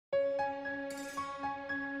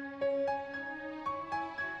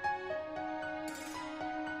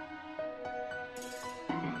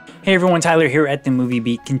Hey everyone, Tyler here at The Movie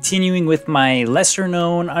Beat, continuing with my lesser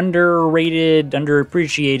known, underrated,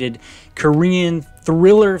 underappreciated Korean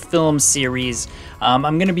thriller film series. I'm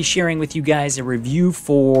going to be sharing with you guys a review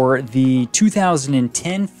for the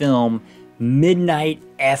 2010 film Midnight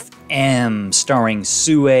FM, starring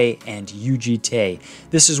Soo Ae and Yoo Ji-tae.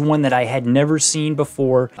 This is one that I had never seen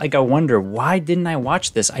before. I wonder, why didn't I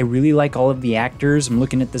watch this? I really like all of the actors. I'm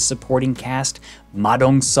looking at the supporting cast.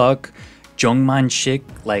 Dong-seok, Jung Man-sik,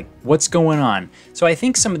 what's going on? So I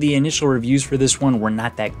think some of the initial reviews for this one were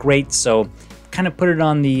not that great, so kind of put it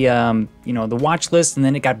on the the watch list, and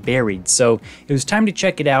then it got buried. So it was time to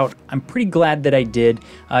check it out. I'm pretty glad that I did.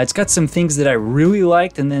 It's got some things that I really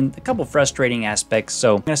liked, and then a couple frustrating aspects.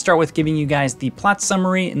 So I'm gonna start with giving you guys the plot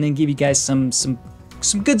summary, and then give you guys some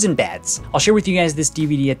goods and bads. I'll share with you guys this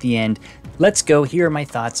DVD at the end. Let's go. Here are my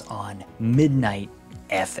thoughts on Midnight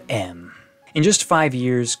FM. In just 5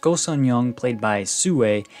 years, Go Sun-young, played by Soo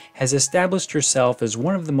Ae, has established herself as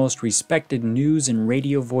one of the most respected news and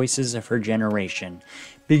radio voices of her generation.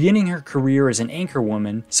 Beginning her career as an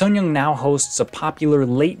anchorwoman, Sun-young now hosts a popular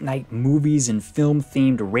late-night movies and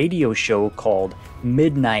film-themed radio show called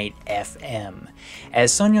Midnight FM.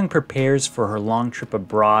 As Sun-young prepares for her long trip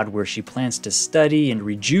abroad, where she plans to study and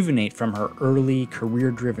rejuvenate from her early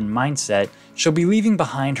career-driven mindset, she'll be leaving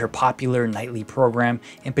behind her popular nightly program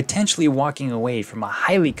and potentially walking away from a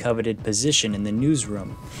highly coveted position in the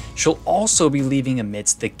newsroom. She'll also be leaving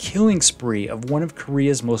amidst the killing spree of one of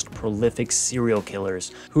Korea's most prolific serial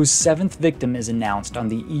killers, whose 7th victim is announced on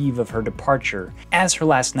the eve of her departure. As her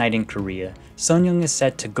last night in Korea, Sun-young is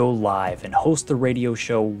set to go live and host the radio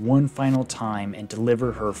show one final time and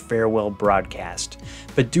deliver her farewell broadcast.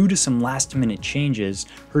 But due to some last-minute changes,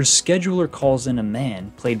 her scheduler calls in a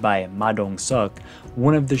man, played by Dong-seok,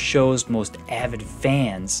 one of the show's most avid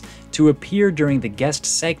fans, to appear during the guest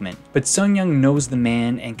segment. But Sun-young knows the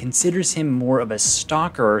man and considers him more of a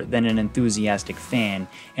stalker than an enthusiastic fan,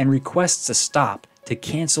 and requests a stop to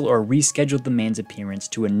cancel or reschedule the man's appearance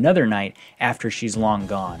to another night after she's long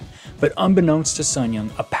gone. But unbeknownst to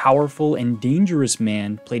Sun-young, a powerful and dangerous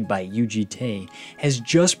man, played by Yoo Ji-tae, has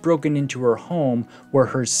just broken into her home where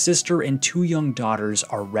her sister and 2 young daughters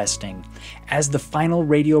are resting. As the final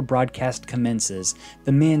radio broadcast commences,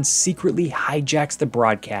 the man secretly hijacks the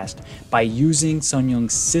broadcast by using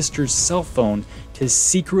Sun-young's sister's cell phone to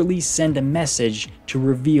secretly send a message to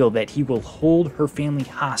reveal that he will hold her family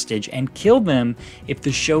hostage and kill them if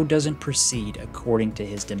the show doesn't proceed according to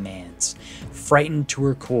his demands. Frightened to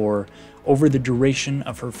her core, over the duration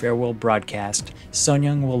of her farewell broadcast,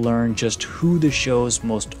 Sun-young will learn just who the show's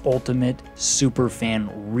most ultimate superfan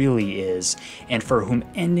really is, and for whom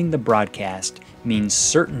ending the broadcast means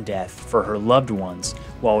certain death for her loved ones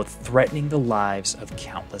while threatening the lives of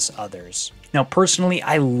countless others. Now, personally,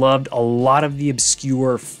 I loved a lot of the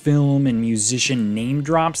obscure film and musician name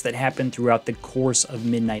drops that happened throughout the course of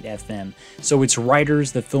Midnight FM. So its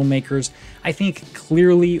writers, the filmmakers, I think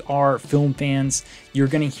clearly are film fans. You're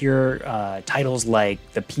going to hear titles like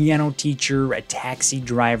The Piano Teacher, A Taxi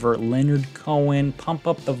Driver, Leonard Cohen, Pump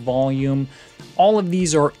Up the Volume. All of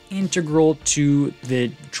these are integral to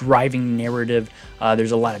the driving narrative.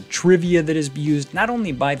 There's a lot of trivia that is used, not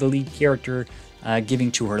only by the lead character,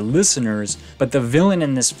 giving to her listeners, but the villain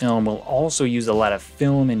in this film will also use a lot of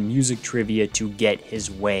film and music trivia to get his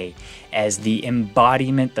way, as the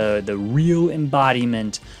embodiment, the real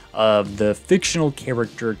embodiment of the fictional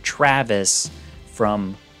character Travis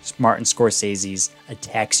from Martin Scorsese's A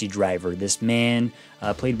Taxi Driver. This man,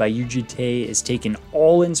 played by Yoo Ji-tae, is taking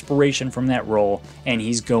all inspiration from that role, and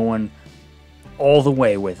he's going all the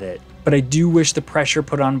way with it. But I do wish the pressure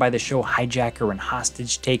put on by the show hijacker and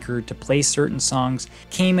hostage taker to play certain songs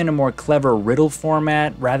came in a more clever riddle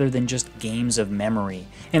format rather than just games of memory.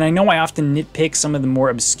 And I know I often nitpick some of the more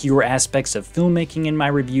obscure aspects of filmmaking in my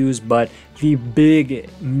reviews, but the big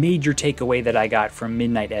major takeaway that I got from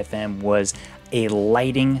Midnight FM was a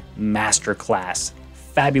lighting masterclass.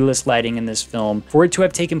 Fabulous lighting in this film. For it to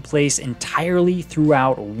have taken place entirely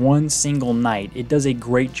throughout one single night, it does a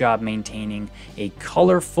great job maintaining a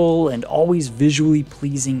colorful and always visually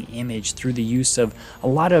pleasing image through the use of a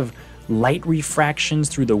lot of light refractions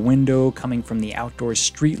through the window coming from the outdoor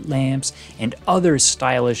street lamps and other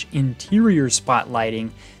stylish interior spotlighting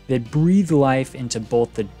that breathe life into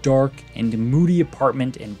both the dark and moody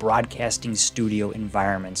apartment and broadcasting studio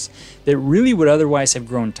environments that really would otherwise have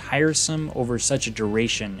grown tiresome over such a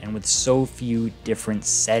duration and with so few different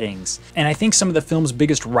settings. And I think some of the film's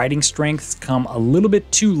biggest writing strengths come a little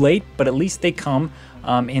bit too late, but at least they come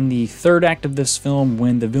in the third act of this film,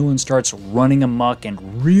 when the villain starts running amok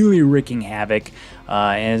and really wreaking havoc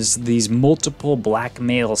as these multiple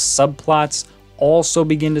blackmail subplots also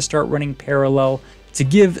begin to start running parallel to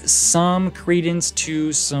give some credence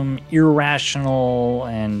to some irrational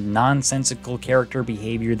and nonsensical character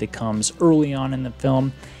behavior that comes early on in the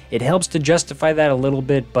film. It helps to justify that a little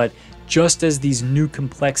bit, but just as these new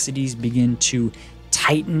complexities begin to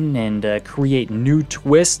tighten and create new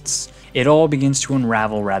twists, it all begins to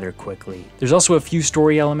unravel rather quickly. There's also a few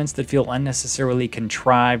story elements that feel unnecessarily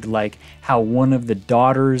contrived, like how one of the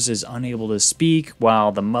daughters is unable to speak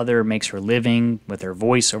while the mother makes her living with her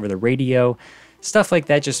voice over the radio. Stuff like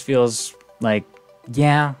that just feels like,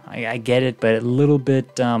 yeah, I get it, but a little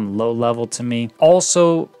bit low level to me.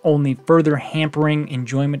 Also, only further hampering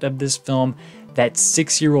enjoyment of this film, that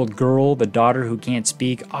 6-year-old girl, the daughter who can't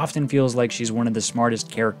speak, often feels like she's one of the smartest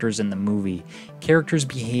characters in the movie. Characters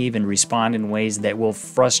behave and respond in ways that will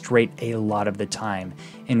frustrate a lot of the time.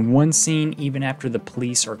 In one scene, even after the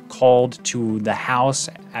police are called to the house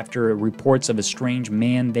after reports of a strange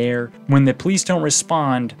man there, when the police don't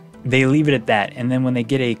respond, they leave it at that. And then when they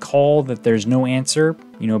get a call that there's no answer,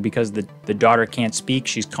 you know, because the daughter can't speak,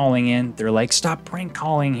 she's calling in, they're like, stop prank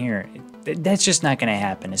calling here. That's just not going to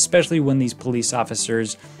happen, especially when these police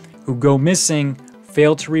officers who go missing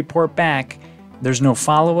fail to report back. There's no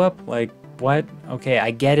follow-up. Like, what? Okay,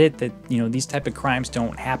 I get it that, you know, these type of crimes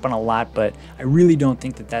don't happen a lot, but I really don't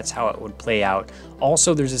think that that's how it would play out.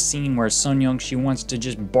 Also, there's a scene where Sun Young, she wants to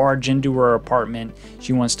just barge into her apartment.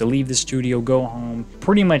 She wants to leave the studio, go home,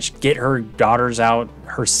 pretty much get her daughters out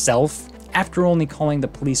herself. After only calling the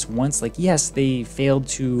police once, like, yes, they failed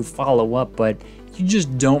to follow up, but you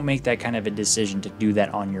just don't make that kind of a decision to do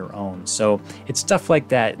that on your own. So it's stuff like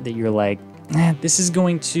that that you're like, this is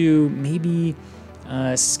going to maybe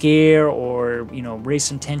scare or, you know, raise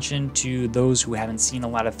some tension to those who haven't seen a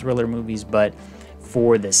lot of thriller movies. But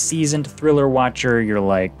for the seasoned thriller watcher, you're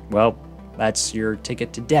like, well, that's your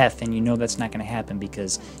ticket to death, and you know that's not going to happen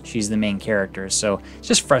because she's the main character. So it's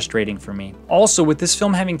just frustrating for me. Also, with this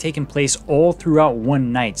film having taken place all throughout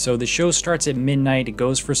one night, so the show starts at midnight, it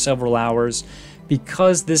goes for several hours.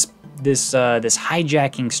 Because this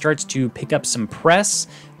hijacking starts to pick up some press,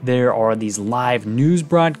 there are these live news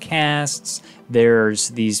broadcasts, there's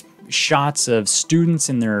these shots of students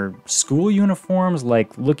in their school uniforms,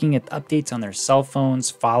 like looking at updates on their cell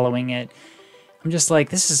phones, following it. I'm just like,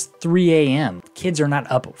 this is 3 a.m. Kids are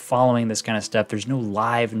not up following this kind of stuff. There's no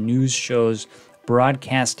live news shows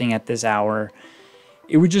broadcasting at this hour.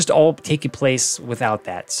 It would just all take place without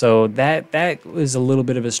that. So that was a little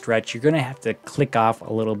bit of a stretch. You're going to have to click off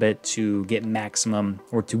a little bit to get maximum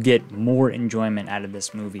or to get more enjoyment out of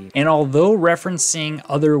this movie. And although referencing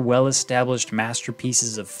other well-established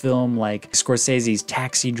masterpieces of film like Scorsese's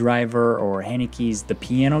Taxi Driver or Haneke's The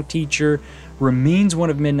Piano Teacher remains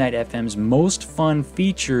one of Midnight FM's most fun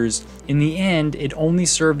features, in the end, it only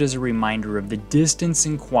served as a reminder of the distance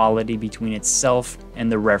in quality between itself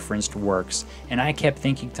and the referenced works. And I kept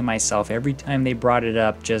thinking to myself every time they brought it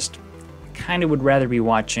up, just kind of would rather be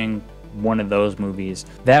watching one of those movies.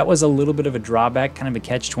 That was a little bit of a drawback, kind of a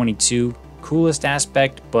catch-22. Coolest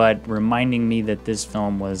aspect, but reminding me that this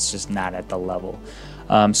film was just not at the level.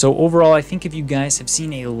 So overall, I think if you guys have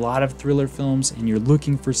seen a lot of thriller films and you're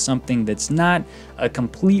looking for something that's not a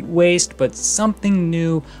complete waste, but something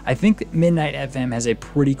new, I think Midnight FM has a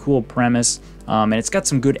pretty cool premise, and it's got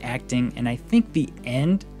some good acting, and I think the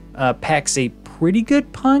end packs a pretty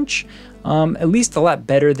good punch, at least a lot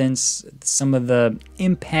better than some of the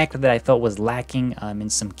impact that I felt was lacking in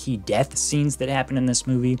some key death scenes that happen in this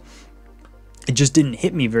movie. It just didn't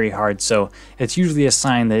hit me very hard, so it's usually a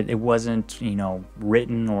sign that it wasn't, you know,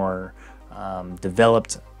 written or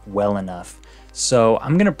developed well enough. So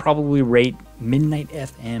I'm gonna probably rate Midnight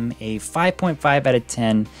FM a 5.5 out of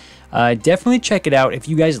 10. Definitely check it out if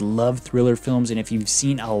you guys love thriller films, and if you've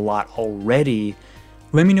seen a lot already,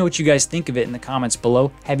 let me know what you guys think of it in the comments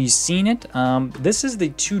below. Have you seen it? This is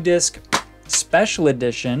the 2-disc special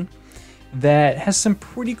edition that has some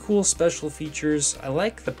pretty cool special features. I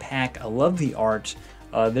like the pack, I love the art.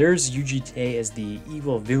 There's Yoo Ji-tae as the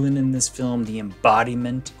evil villain in this film, the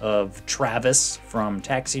embodiment of Travis from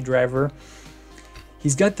Taxi Driver.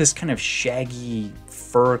 He's got this kind of shaggy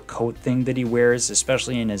fur coat thing that he wears,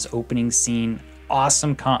 especially in his opening scene.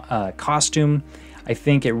 Awesome costume. I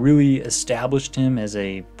think it really established him as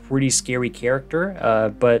a pretty scary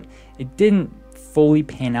character, but it didn't fully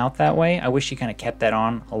pan out that way. I wish he kind of kept that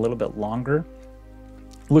on a little bit longer.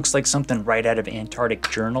 Looks like something right out of Antarctic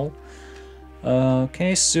Journal.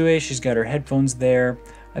 Okay, Soo Ae, she's got her headphones there.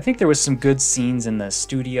 I think there was some good scenes in the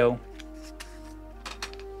studio.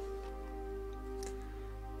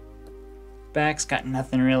 Back's got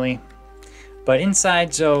nothing really. But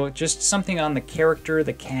inside, so just something on the character,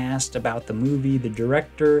 the cast, about the movie, the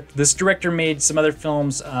director. This director made some other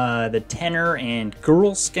films, The Tenor and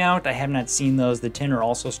Girl Scout. I have not seen those. The Tenor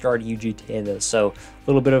also starred Yoo Ji-tae though, so a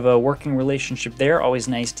little bit of a working relationship there. Always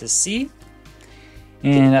nice to see.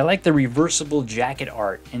 And I like the reversible jacket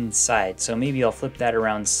art inside, so maybe I'll flip that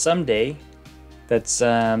around someday. That's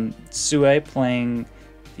Soo Ae playing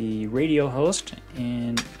the radio host,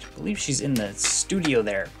 and I believe she's in the studio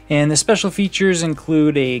there. And the special features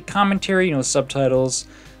include a commentary, subtitles,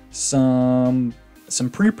 some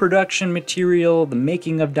pre-production material, the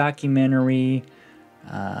making of documentary,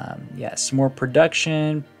 some more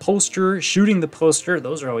production, poster, shooting the poster,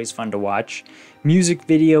 those are always fun to watch, music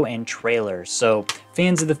video, and trailers. So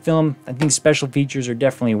fans of the film, I think special features are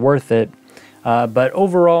definitely worth it. But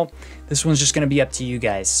overall, this one's just going to be up to you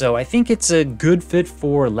guys. So I think it's a good fit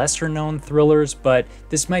for lesser known thrillers, but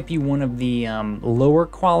this might be one of the lower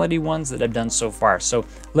quality ones that I've done so far. So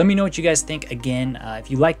let me know what you guys think. Again,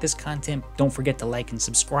 if you like this content, don't forget to like and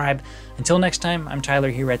subscribe. Until next time, I'm Tyler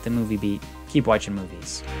here at The Movie Beat. Keep watching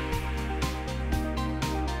movies.